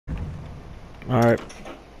Alright.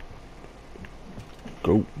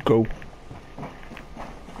 Go, go.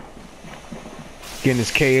 Getting this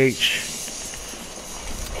KH.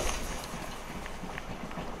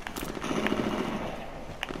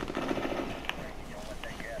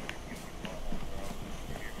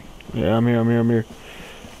 Yeah, I'm here.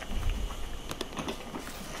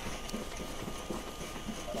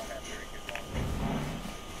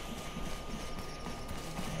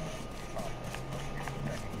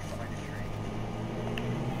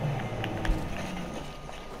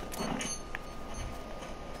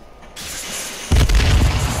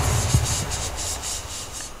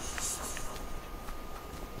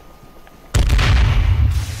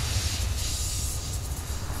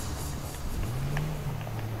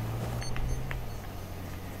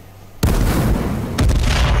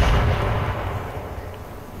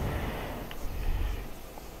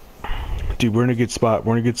 Dude, we're in a good spot.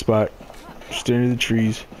 Just under the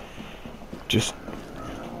trees. Just...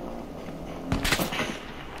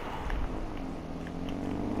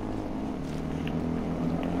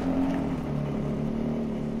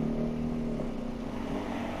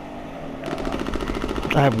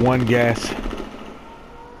 I have one gas.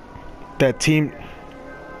 That team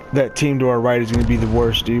to our right is gonna be the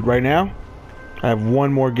worst, dude. Right now, I have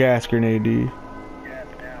one more gas grenade, dude.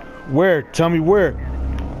 Where? Tell me where.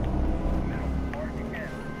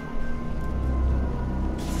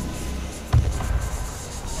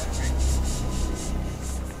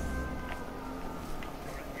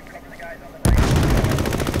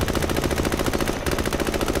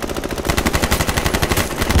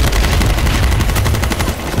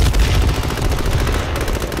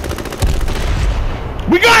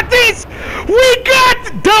 We got this!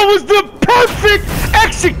 That was the perfect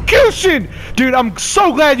execution! Dude, I'm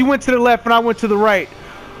so glad you went to the left and I went to the right.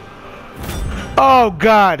 Oh,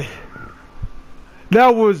 God. That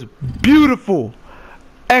was beautiful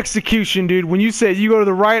execution, dude. When you said you go to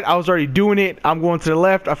the right, I was already doing it. I'm going to the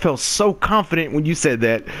left. I felt so confident when you said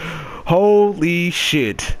that. Holy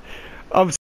shit. I'm